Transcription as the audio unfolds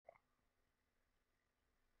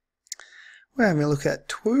We're having a look at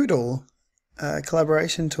Twoodo, a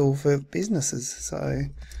collaboration tool for businesses. So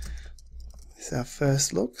this is our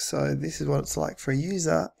first look. So this is what it's like for a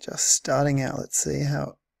user just starting out. Let's see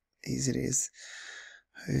how easy it is.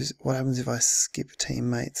 What happens if I skip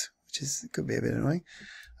teammates, could be a bit annoying.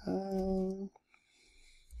 We're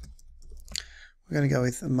going to go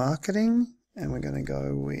with marketing, and we're going to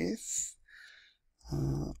go with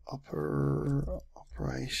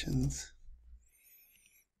operations.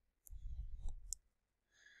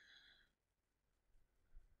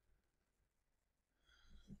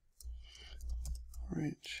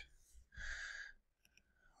 Rich.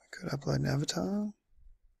 We could upload an avatar.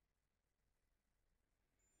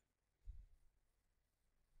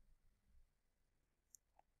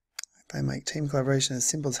 They make team collaboration as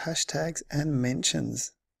simple as hashtags and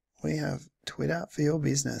mentions. We have Twitter for your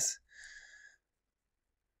business.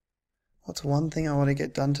 What's one thing I want to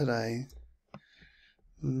get done today?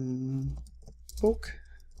 Book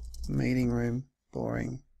meeting room.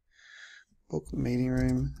 Boring. Book meeting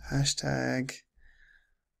room. Hashtag.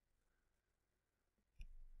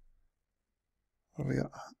 What have we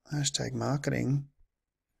got? Hashtag marketing.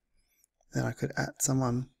 Then I could @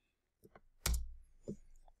 someone.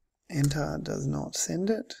 Enter does not send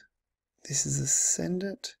it. This is a send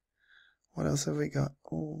it. What else have we got?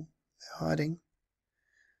 Oh, they're hiding.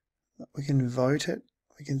 We can vote it.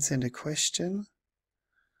 We can send a question.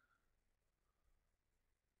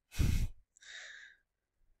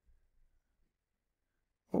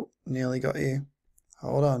 Oh, nearly got you.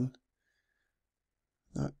 Hold on.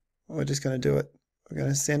 No, we're just going to do it. We're going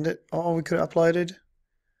to send it. Oh, we could have uploaded.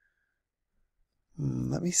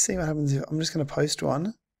 Let me see what happens if I'm just going to post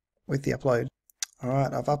one with the upload.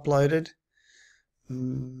 Alright, I've uploaded.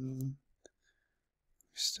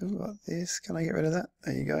 Still got this. Can I get rid of that?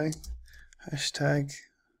 There you go. Hashtag.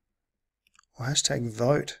 Or hashtag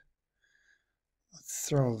vote. Let's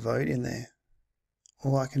throw a vote in there.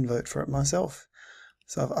 Or I can vote for it myself.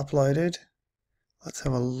 So I've uploaded. Let's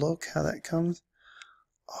have a look how that comes.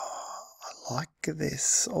 Oh, I like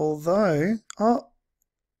this. Although,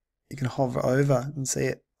 you can hover over and see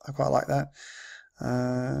it. I quite like that. Do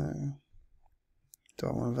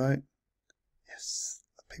I want to vote? Yes.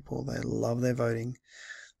 People, they love their voting.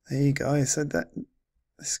 There you go. So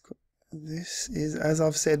this is, as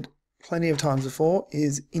I've said plenty of times before,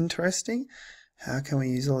 is interesting. How can we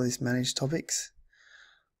use all these managed topics?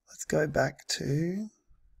 Let's go back to,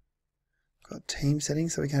 got team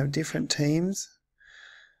settings, so we can have different teams.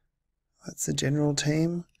 That's the general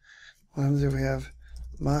team. What happens if we have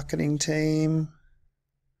marketing team,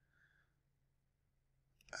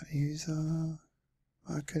 user,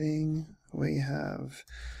 marketing, we have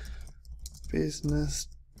business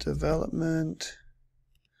development.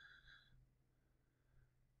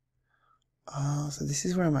 So this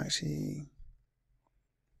is where I'm actually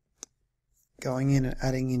going in and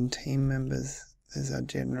adding in team members. There's our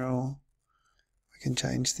general. We can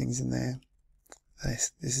change things in there.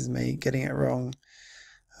 This is me getting it wrong.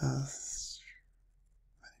 Manage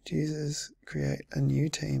users, create a new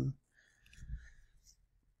team.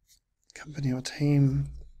 Company or team.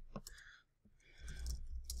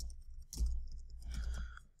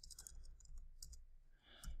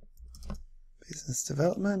 Business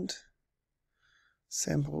development.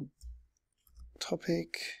 Sample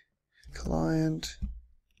topic. Client.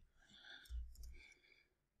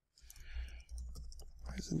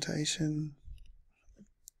 Presentation.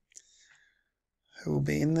 Who will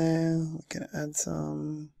be in there? We can add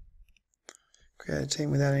some. Create a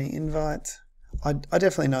team without any invites. I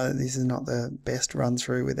definitely know that this is not the best run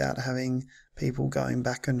through without having people going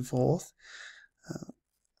back and forth.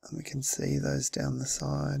 And we can see those down the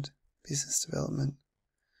side. Business development.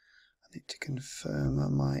 I need to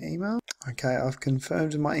confirm my email. Okay, I've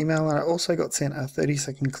confirmed my email, and I also got sent a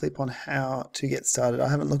 30-second clip on how to get started. I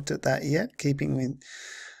haven't looked at that yet, keeping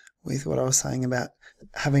with what I was saying about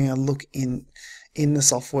having a look in the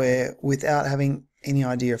software without having any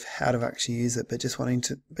idea of how to actually use it, but just wanting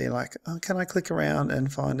to be like, oh, can I click around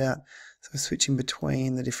and find out? So we're switching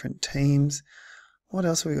between the different teams. What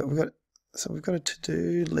else have we got? We've got a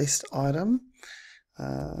to-do list item.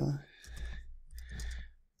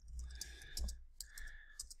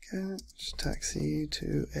 Catch taxi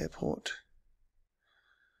to airport.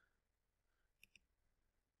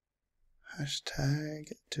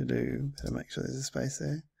 Hashtag to do. Better make sure there's a space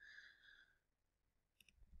there.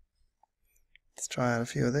 Let's try out a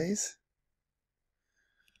few of these.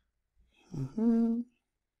 Who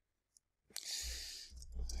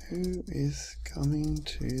is coming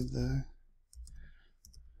to the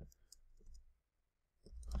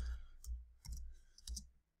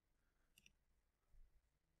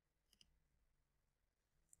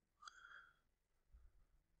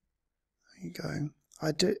you go.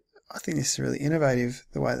 I think this is really innovative,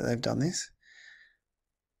 the way that they've done this.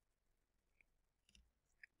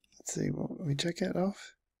 Let's see what we check it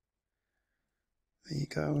off. There you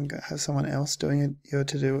go, and have someone else doing it, your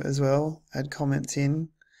to-do as well. Add comments in,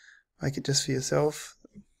 make it just for yourself.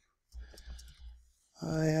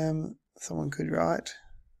 Someone could write.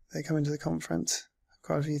 They come into the conference,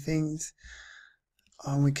 quite a few things.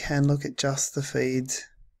 And we can look at just the feeds.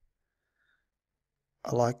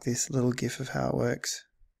 I like this little GIF of how it works.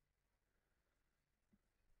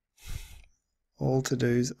 All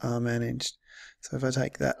to-dos are managed. So if I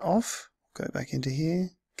take that off, go back into here,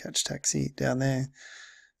 catch taxi down there.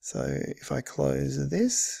 So if I close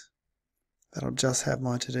this, that'll just have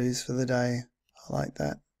my to-dos for the day. I like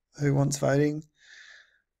that. Who wants voting?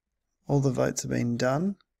 All the votes have been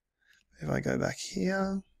done. If I go back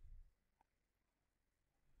here,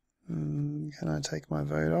 can I take my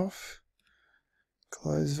vote off?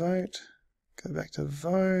 Close vote. Go back to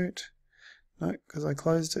vote. No, because I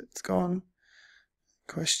closed it, it's gone.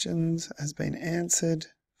 Questions has been answered.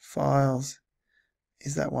 Files.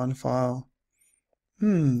 Is that one file?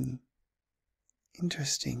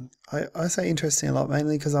 Interesting. I say interesting a lot,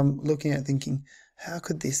 mainly because I'm looking at thinking, how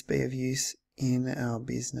could this be of use in our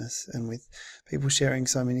business, and with people sharing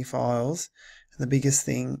so many files? And the biggest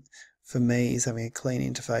thing for me is having a clean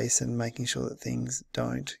interface and making sure that things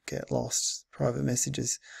don't get lost. Private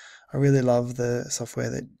messages. I really love the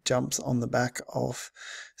software that jumps on the back of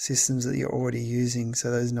systems that you're already using,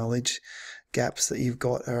 so those knowledge gaps that you've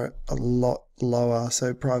got are a lot lower.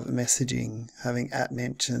 So private messaging, having at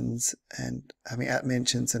mentions and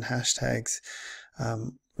hashtags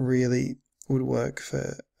really would work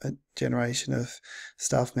for a generation of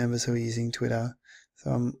staff members who are using Twitter.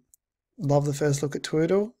 So love the first look at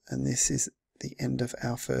Twoodo, and this is the end of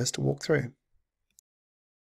our first walkthrough.